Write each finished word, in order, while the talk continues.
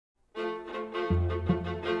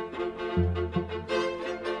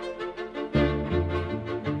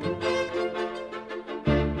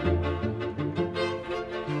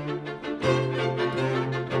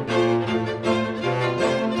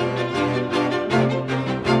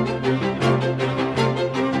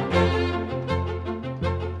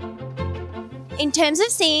In terms of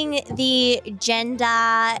seeing the gender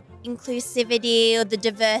inclusivity or the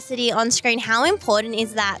diversity on screen, how important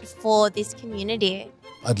is that for this community?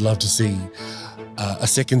 I'd love to see a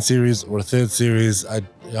second series or a third series. I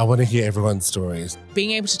want to hear everyone's stories.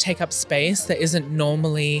 Being able to take up space that isn't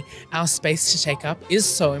normally our space to take up is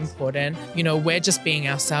so important. You know, we're just being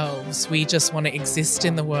ourselves. We just want to exist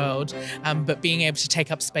in the world. But being able to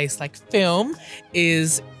take up space like film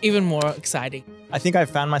is even more exciting. I think I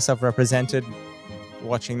found myself represented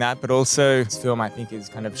watching that, but also this film I think is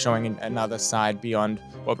kind of showing another side beyond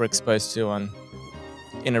what we're exposed to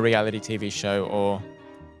in a reality TV show or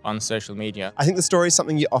on social media. I think the story is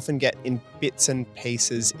something you often get in bits and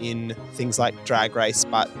pieces in things like Drag Race,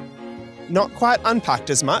 but not quite unpacked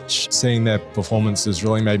as much. Seeing their performances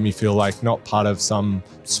really made me feel like not part of some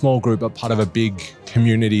small group, but part of a big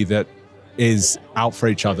community that is out for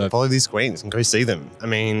each other. Follow these queens and go see them. I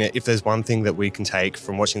mean, if there's one thing that we can take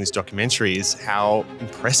from watching this documentary is how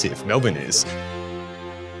impressive Melbourne is.